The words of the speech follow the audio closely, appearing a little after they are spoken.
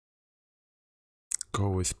go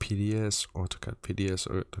with PDS, AutoCAD, PDS,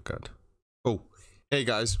 AutoCAD. Oh, hey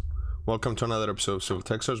guys, welcome to another episode of Civil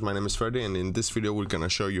Textures. My name is Freddy, and in this video we're gonna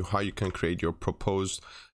show you how you can create your proposed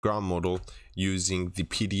ground model using the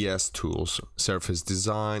PDS tools: surface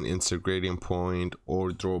design, insert gradient point,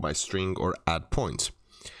 or draw by string, or add points.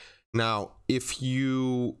 Now, if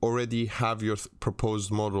you already have your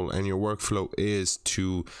proposed model and your workflow is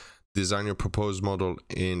to design your proposed model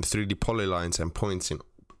in 3D polylines and points in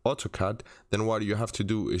AutoCAD, then what you have to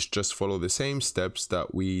do is just follow the same steps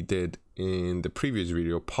that we did in the previous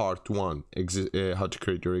video, part 1, how to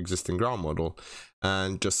create your existing ground model,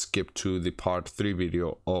 and just skip to the part 3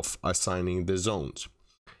 video of assigning the zones.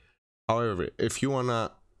 However, if you want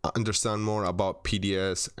to understand more about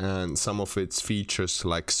PDS and some of its features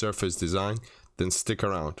like surface design, then stick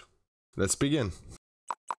around. Let's begin.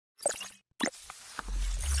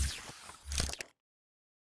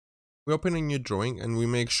 We open a new drawing and we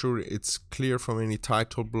make sure it's clear from any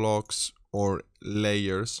title blocks or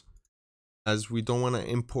layers, as we don't want to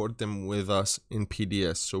import them with us in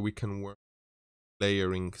PDS, so we can work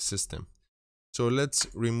layering system. So let's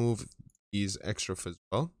remove these extras as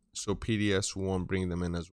well, so PDS won't bring them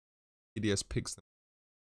in as well. PDS picks them.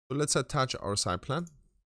 So let's attach our site plan,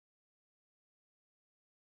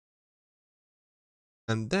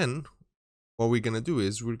 and then what we're gonna do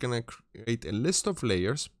is we're gonna create a list of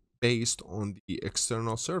layers based on the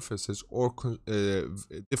external surfaces or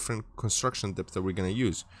different construction depth that we're going to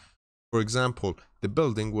use. For example, the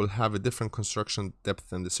building will have a different construction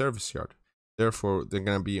depth than the service yard. Therefore, they're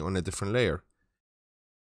going to be on a different layer.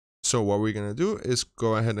 So what we're going to do is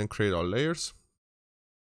go ahead and create our layers.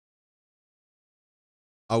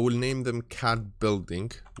 I will name them CAD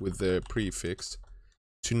building with the prefix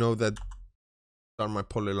to know that these are my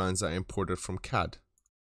polylines I imported from CAD.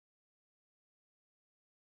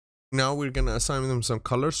 Now we're going to assign them some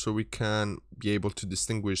colors so we can be able to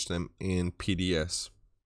distinguish them in PDS.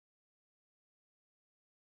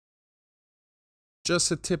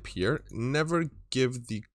 Just a tip here, never give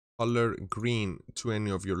the color green to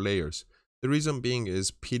any of your layers. The reason being is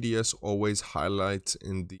PDS always highlights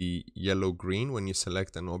in the yellow-green when you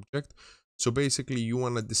select an object. So basically you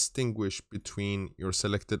want to distinguish between your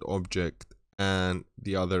selected object and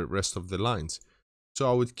the rest of the lines. So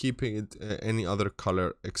I would keep it any other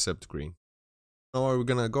color except green. Now what we're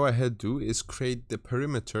gonna go ahead do is create the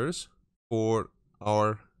perimeters for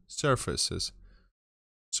our surfaces.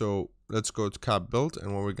 So let's go to CAD build,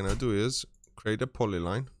 and what we're gonna do is create a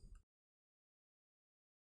polyline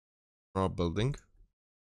for our building.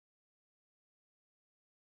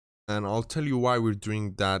 And I'll tell you why we're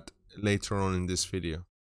doing that later on in this video.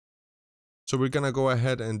 So we're gonna go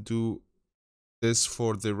ahead and do this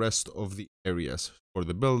for the rest of the areas, for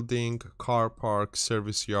the building, car park,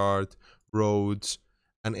 service yard, roads,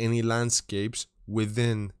 and any landscapes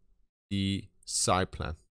within the site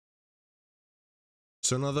plan.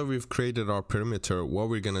 So now that we've created our perimeter, what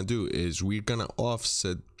we're gonna do is we're gonna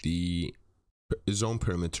offset the zone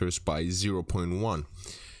perimeters by 0.1.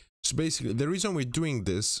 So basically the reason we're doing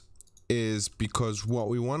this is because what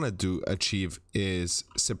we want to achieve is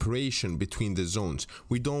separation between the zones.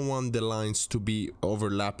 We don't want the lines to be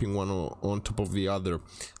overlapping one on top of the other.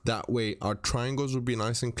 That way our triangles will be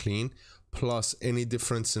nice and clean, plus any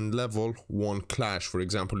difference in level won't clash. For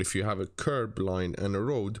example, if you have a curb line and a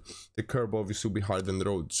road, the curb obviously will be higher than the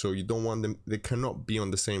road, so you don't want them, they cannot be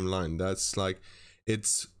on the same line. That's like,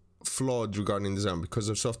 it's flawed regarding design, because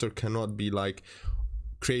the software cannot be like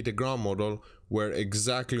create a ground model where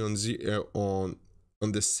exactly on the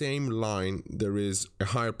same line there is a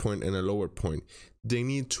higher point and a lower point. They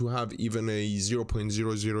need to have even a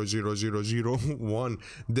 0.000001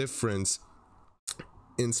 difference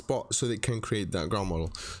in spot so they can create that ground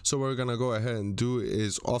model. So what we're gonna go ahead and do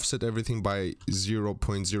is offset everything by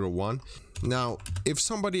 0.01. Now if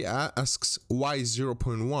somebody asks why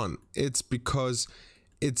 0.1, it's because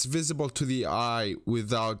it's visible to the eye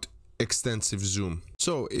without extensive zoom.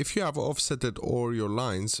 So if you have offsetted all your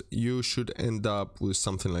lines, you should end up with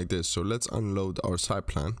something like this. So let's unload our site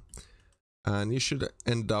plan, and you should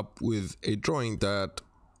end up with a drawing that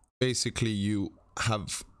basically you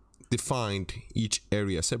have defined each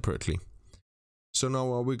area separately. So now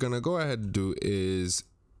what we're gonna go ahead and do is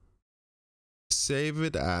save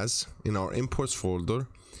it as, in our imports folder,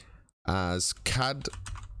 as CAD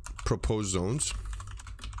proposed zones,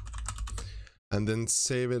 and then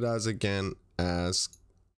save it as again as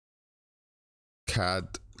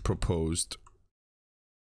CAD proposed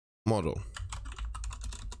model.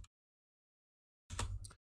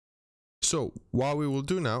 So what we will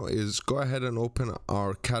do now is go ahead and open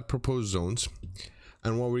our CAD proposed zones,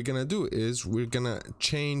 and what we're gonna do is we're gonna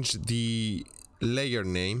change the layer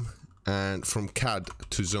name and from CAD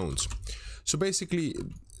to zones. So basically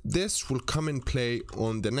this will come in play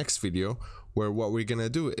on the next video, where what we're gonna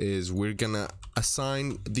do is we're gonna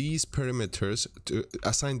assign these perimeters to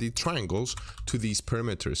assign the triangles to these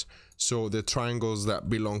perimeters. So the triangles that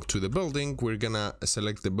belong to the building, we're gonna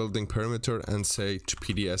select the building perimeter and say to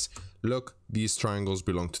PDS, look, these triangles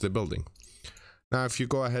belong to the building. Now if you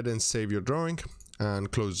go ahead and save your drawing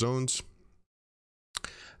and close zones,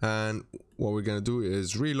 and what we're gonna do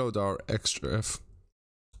is reload our XREF,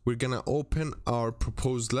 we're gonna open our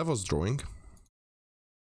proposed levels drawing.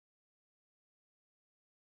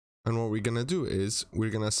 And what we're gonna do is we're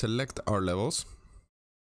gonna select our levels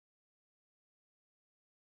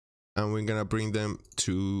and we're gonna bring them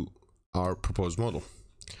to our proposed model.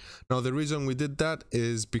 Now the reason we did that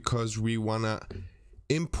is because we wanna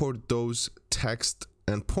import those text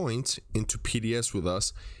and points into PDS with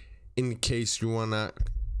us in case you wanna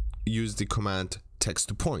use the command text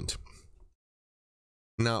to point.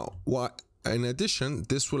 Now in addition,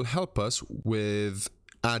 this will help us with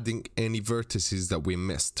adding any vertices that we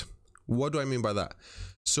missed. What do I mean by that?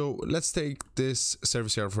 So let's take this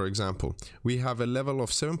service area for example. We have a level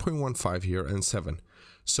of 7.15 here and 7.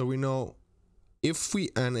 So we know if we,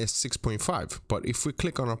 and it's 6.5, but if we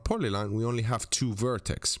click on our polyline, we only have 2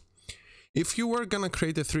 vertex. If you were gonna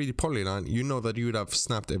create a 3D polyline, you know that you would have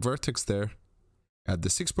snapped a vertex there at the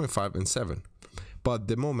 6.5 and 7. But at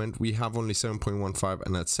the moment we have only 7.15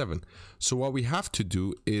 and at 7. So what we have to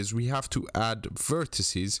do is we have to add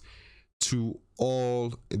vertices to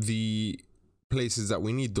all the places that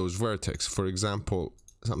we need those vertex. For example,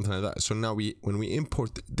 something like that. So now when we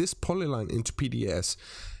import this polyline into PDS,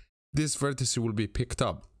 this vertex will be picked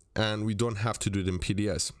up and we don't have to do it in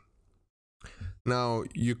PDS. Now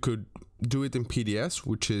you could do it in PDS,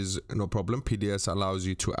 which is no problem. PDS allows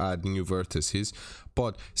you to add new vertices,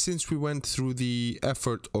 but since we went through the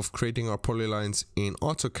effort of creating our polylines in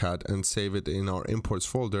AutoCAD and save it in our imports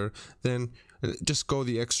folder, then just go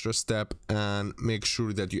the extra step and make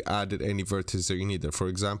sure that you added any vertices that you need there. For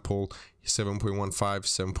example, 7.15,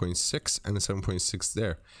 7.6 and 7.6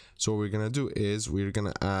 there. So what we're gonna do is we're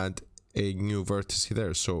gonna add a new vertex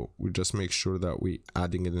there. So we just make sure that we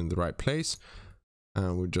adding it in the right place.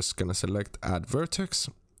 And we're just gonna select add vertex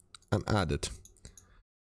and add it.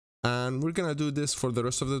 And we're gonna do this for the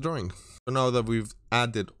rest of the drawing. So now that we've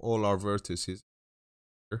added all our vertices,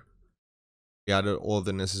 we added all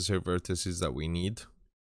the necessary vertices that we need.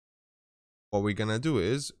 What we're gonna do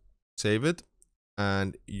is save it,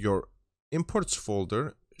 and your imports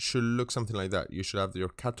folder should look something like that. You should have your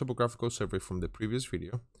CAD topographical survey from the previous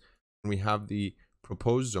video. And we have the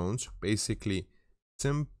proposed zones, basically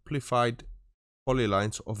simplified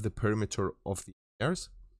polylines of the perimeter of the areas,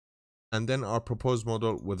 and then our proposed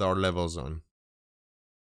model with our level zone.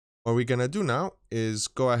 What we're gonna do now is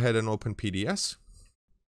go ahead and open PDS,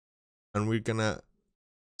 and we're gonna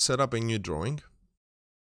set up a new drawing.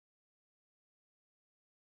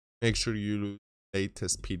 Make sure you use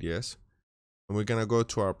latest PDS, and we're gonna go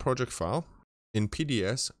to our project file in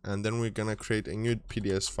PDS, and then we're gonna create a new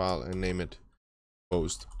PDS file and name it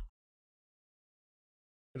proposed.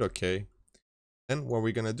 Hit OK. And what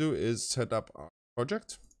we're gonna do is set up our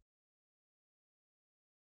project,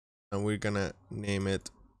 and we're gonna name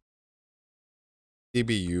it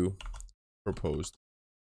DBU proposed.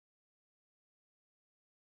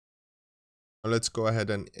 Now let's go ahead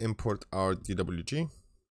and import our DWG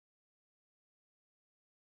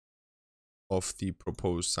of the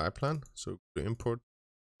proposed site plan. So to import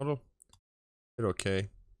model, hit OK.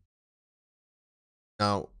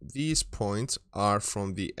 Now these points are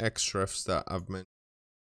from the XREFs that I've mentioned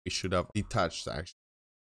we should have detached actually.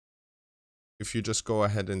 If you just go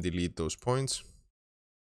ahead and delete those points,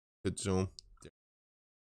 hit zoom. There.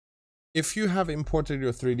 If you have imported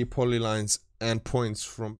your 3D polylines and points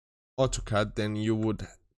from AutoCAD, then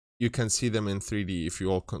you can see them in 3D if you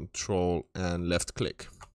hold Control and left click.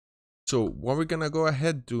 So what we're gonna go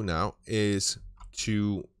ahead do now is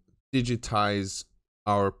to digitize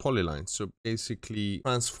our polylines. So basically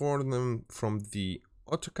transform them from the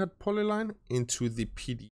AutoCAD polyline into the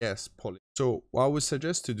PDS polyline. So what I would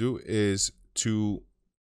suggest to do is to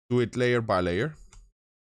do it layer by layer.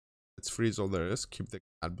 Let's freeze all there is, keep the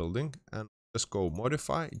CAD building, and just go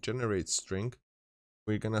modify, generate string.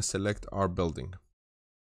 We're gonna select our building.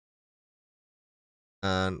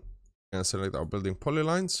 And we're gonna select our building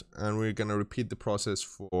polylines, and we're gonna repeat the process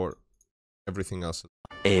for everything else.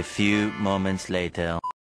 A few moments later.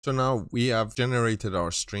 So now we have generated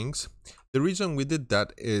our strings. The reason we did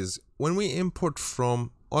that is when we import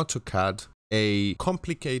from AutoCAD a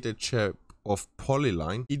complicated shape of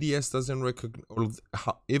polyline, PDS doesn't recognize,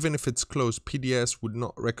 even if it's closed, PDS would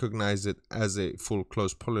not recognize it as a full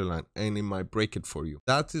closed polyline, and it might break it for you.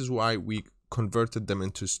 That is why we converted them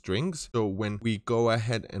into strings. So when we go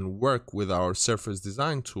ahead and work with our surface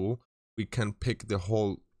design tool, we can pick the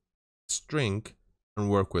whole string and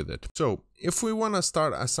work with it. So if we want to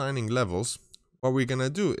start assigning levels, what we're gonna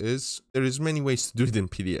do is, there is many ways to do it in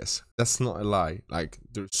PDS. That's not a lie. Like,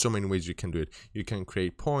 there's so many ways you can do it. You can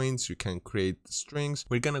create points, you can create strings.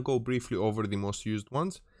 We're gonna go briefly over the most used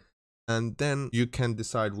ones, and then you can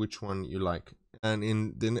decide which one you like. And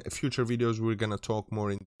in the future videos, we're gonna talk more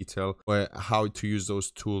in detail how to use those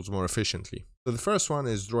tools more efficiently. So the first one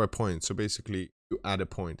is draw a point. So basically, you add a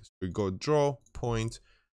point. So we go draw point.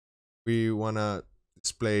 We wanna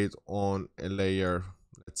display it on a layer,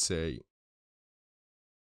 let's say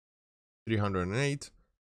 308,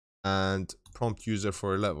 and prompt user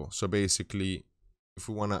for a level. So basically, if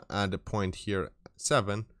we want to add a point here,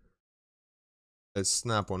 7, let's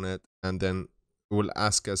snap on it, and then it will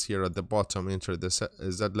ask us here at the bottom, enter the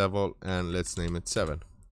Z level, and let's name it 7.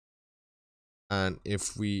 And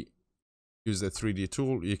if we use the 3D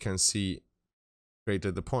tool, you can see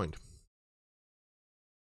created the point.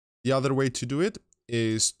 The other way to do it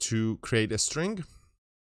is to create a string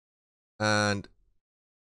and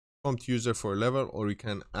prompt user for a level, or you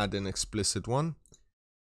can add an explicit one.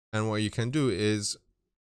 And what you can do is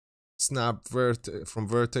snap from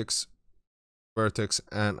vertex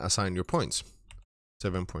and assign your points.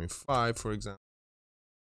 7.5 for example.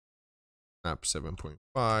 Snap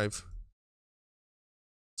 7.5.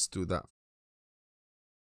 Let's do that.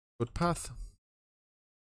 Good path.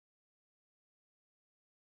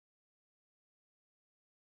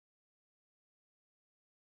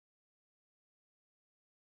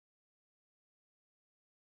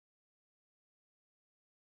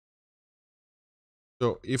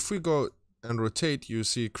 So if we go and rotate, you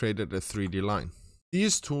see it created a 3D line.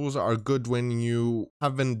 These tools are good when you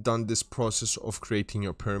haven't done this process of creating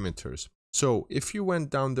your perimeters. So if you went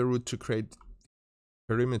down the route to create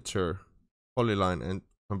perimeter polyline and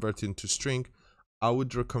convert it into string, I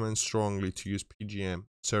would recommend strongly to use PGM,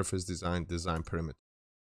 surface design perimeter.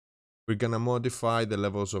 We're gonna modify the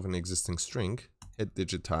levels of an existing string, hit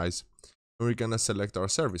digitize, and we're gonna select our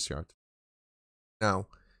service yard. Now,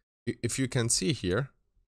 if you can see here,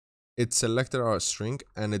 it selected our string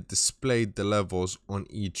and it displayed the levels on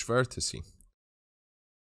each vertex.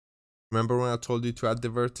 Remember when I told you to add the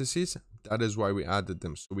vertices? That is why we added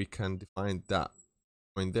them, so we can define that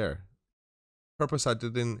point there. Purpose I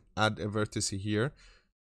didn't add a vertex here,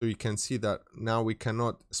 so you can see that now we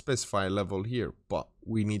cannot specify a level here, but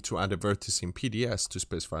we need to add a vertex in PDS to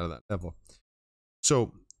specify that level.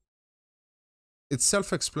 So it's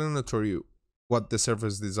self-explanatory what the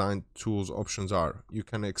surface design tools options are. You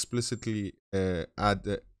can explicitly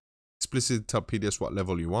explicitly tell PDS what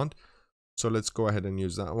level you want. So let's go ahead and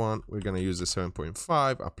use that one. We're going to use the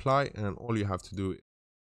 7.5, apply, and all you have to do is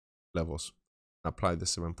levels, apply the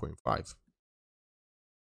 7.5.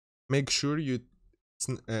 Make sure you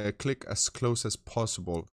click as close as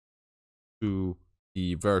possible to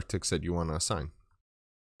the vertex that you want to assign.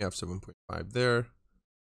 You have 7.5 there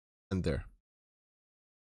and there.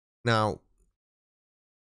 Now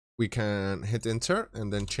we can hit enter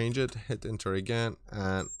and then change it, hit enter again,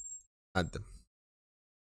 and add them.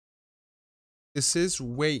 This is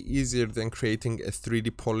way easier than creating a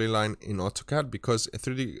 3D polyline in AutoCAD, because a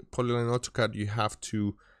 3D polyline in AutoCAD, you have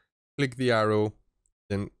to click the arrow,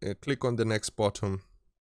 then click on the next button,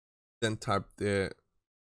 then type the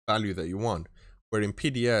value that you want. Where in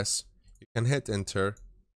PDS, you can hit enter,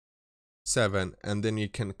 7, and then you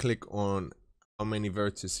can click on how many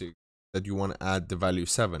vertices that you want to add the value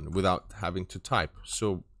 7 without having to type.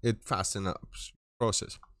 So it fastens up the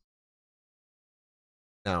process.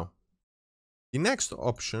 Now, the next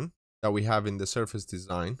option that we have in the surface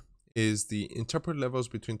design is the interpret levels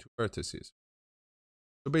between two vertices.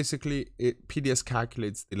 So basically, PDS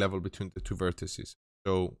calculates the level between the two vertices.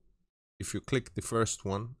 So if you click the first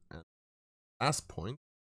one and last point,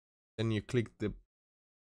 then you click the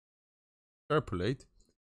interpolate,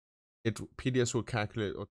 PDS will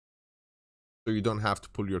calculate, so you don't have to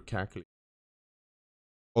pull your calculator.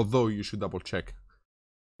 Although you should double check,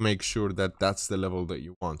 make sure that that's the level that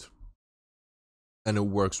you want. And it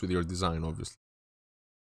works with your design, obviously.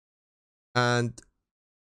 And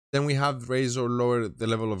then we have raise or lower the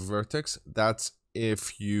level of vertex. That's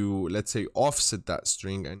if you, let's say, offset that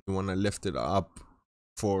string and you want to lift it up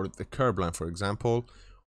for the curve line, for example.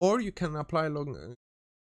 Or you can apply a long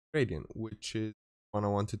gradient, which is what I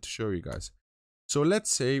wanted to show you guys. So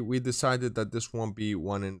let's say we decided that this won't be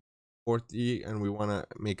 1 in 40 and we want to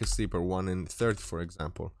make a steeper one in 30, for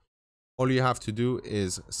example. All you have to do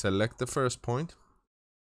is select the first point,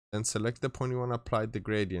 then select the point you want to apply the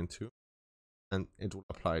gradient to, and it will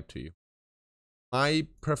apply it to you. My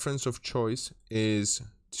preference of choice is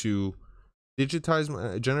to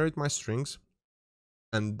generate my strings,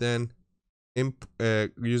 and then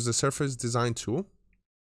use the surface design tool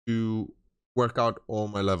to work out all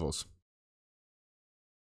my levels.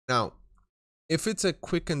 Now, if it's a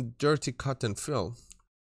quick and dirty cut and fill,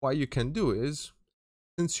 what you can do is,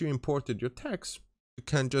 since you imported your text, you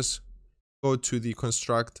can just go to the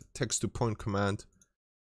construct text to point command,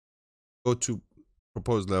 go to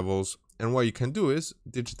proposed levels, and what you can do is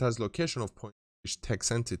digitize location of point each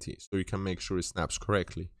text entity, so you can make sure it snaps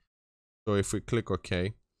correctly. So if we click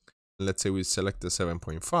OK, let's say we select the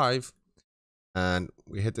 7.5 and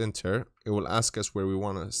we hit enter, it will ask us where we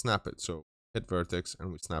want to snap it. So hit vertex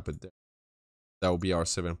and we snap it there. That will be our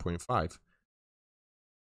 7.5.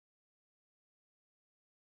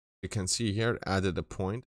 You can see here, added a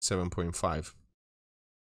point, 7.5.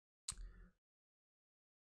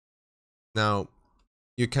 Now,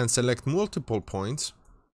 you can select multiple points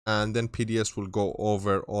and then PDS will go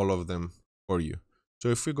over all of them for you. So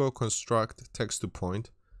if we go construct text to point,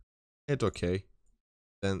 hit OK,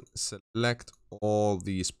 then select all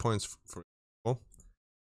these points for example,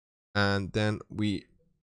 and then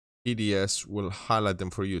PDS will highlight them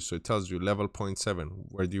for you. So it tells you level 0.7,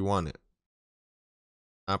 where do you want it?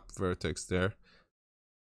 App vertex there.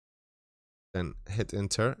 Then hit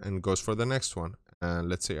enter and goes for the next one. And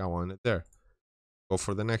let's say I want it there. Go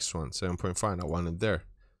for the next one, 7.5, I want it there.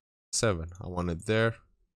 7, I want it there.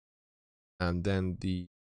 And then the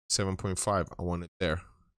 7.5, I want it there.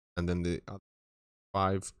 And then the other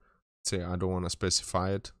 5, say I don't want to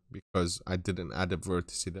specify it because I didn't add a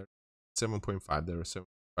vertex there. 7.5 there,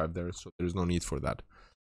 7.5 there, so there's no need for that.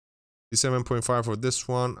 The 7.5 for this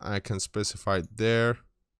one, I can specify it there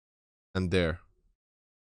and there.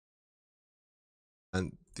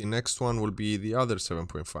 And the next one will be the other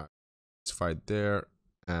 7.5. Specify it there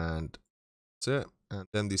and that's it. And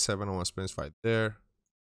then the 7 I want to specify it there,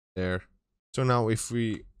 there. So now if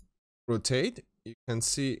we rotate, you can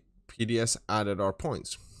see PDS added our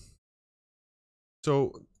points.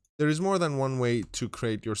 So there is more than one way to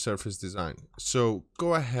create your surface design. So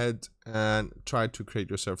go ahead and try to create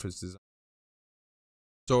your surface design.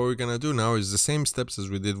 So what we're gonna do now is the same steps as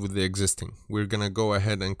we did with the existing. We're gonna go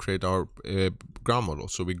ahead and create our ground model.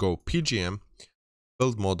 So we go PGM,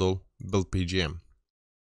 build model, build PGM.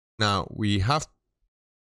 Now we have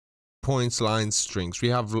points, lines, strings. We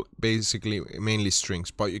have basically mainly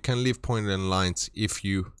strings, but you can leave point and lines if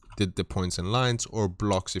you did the points and lines, or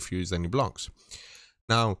blocks if you use any blocks.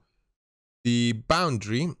 Now the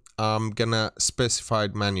boundary, I'm gonna specify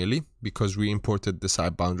it manually because we imported the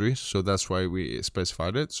side boundary, so that's why we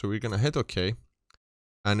specified it. So we're gonna hit OK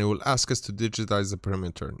and it will ask us to digitize the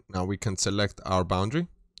perimeter. Now we can select our boundary,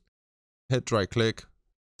 hit right click,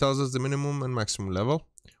 tells us the minimum and maximum level.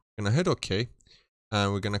 We're gonna hit OK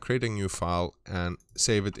and we're gonna create a new file and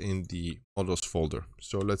save it in the models folder.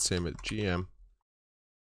 So let's save it GM.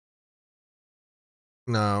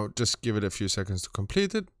 Now just give it a few seconds to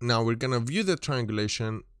complete it. Now we're gonna view the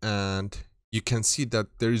triangulation and you can see that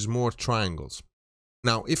there is more triangles.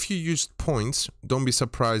 Now if you used points, don't be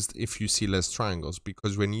surprised if you see less triangles,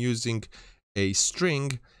 because when using a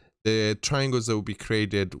string, the triangles that will be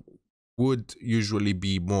created would usually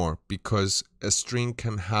be more, because a string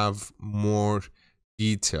can have more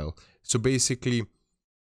detail. So basically,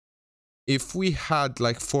 if we had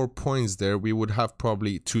like 4 points there, we would have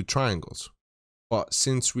probably 2 triangles. But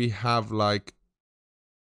since we have like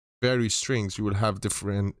various strings, you will have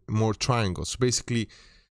more triangles. So basically,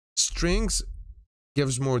 strings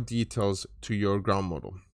gives more details to your ground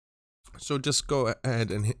model. So just go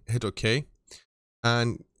ahead and hit OK,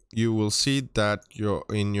 and you will see that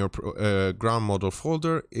in your ground model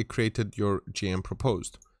folder, it created your GM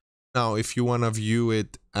proposed. Now, if you want to view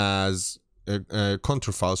it as a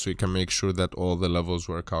contour file, so you can make sure that all the levels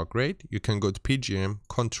work out great, you can go to PGM,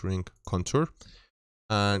 contouring, contour,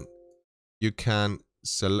 and you can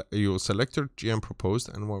select your GM proposed.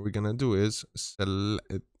 And what we're gonna do is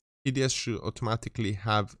PDS should automatically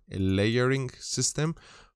have a layering system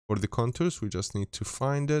for the contours. We just need to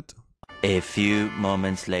find it. A few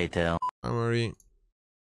moments later. Primary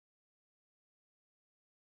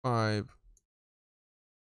 5,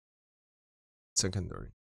 secondary.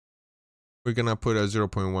 We're gonna put a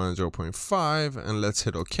 0.1, 0.5, and let's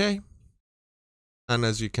hit OK. And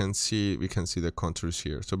as you can see, we can see the contours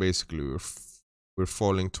here. So basically, we're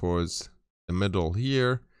falling towards the middle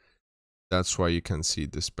here. That's why you can see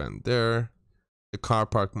this bend there. The car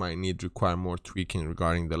park might require more tweaking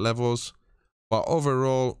regarding the levels, but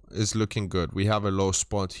overall is looking good. We have a low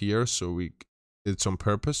spot here, so it's on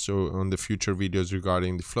purpose. So on the future videos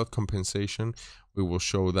regarding the flood compensation, we will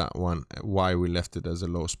show that one, why we left it as a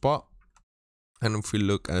low spot. And if we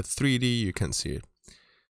look at 3D, you can see it.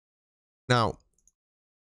 Now,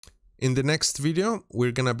 in the next video,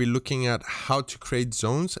 we're gonna be looking at how to create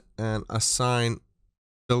zones and assign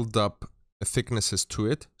build up thicknesses to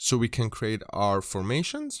it, so we can create our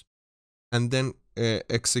formations and then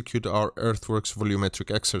execute our Earthworks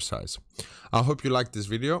volumetric exercise. I hope you liked this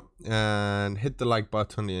video, and hit the like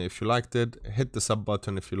button if you liked it, hit the sub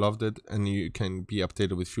button if you loved it, and you can be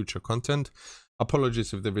updated with future content.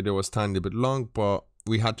 Apologies if the video was tiny bit long, but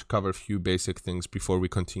we had to cover a few basic things before we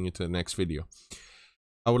continue to the next video.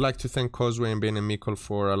 I would like to thank Causeway and Ben and Mikkel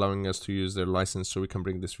for allowing us to use their license so we can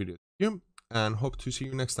bring this video to you, and hope to see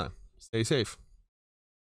you next time. Stay safe.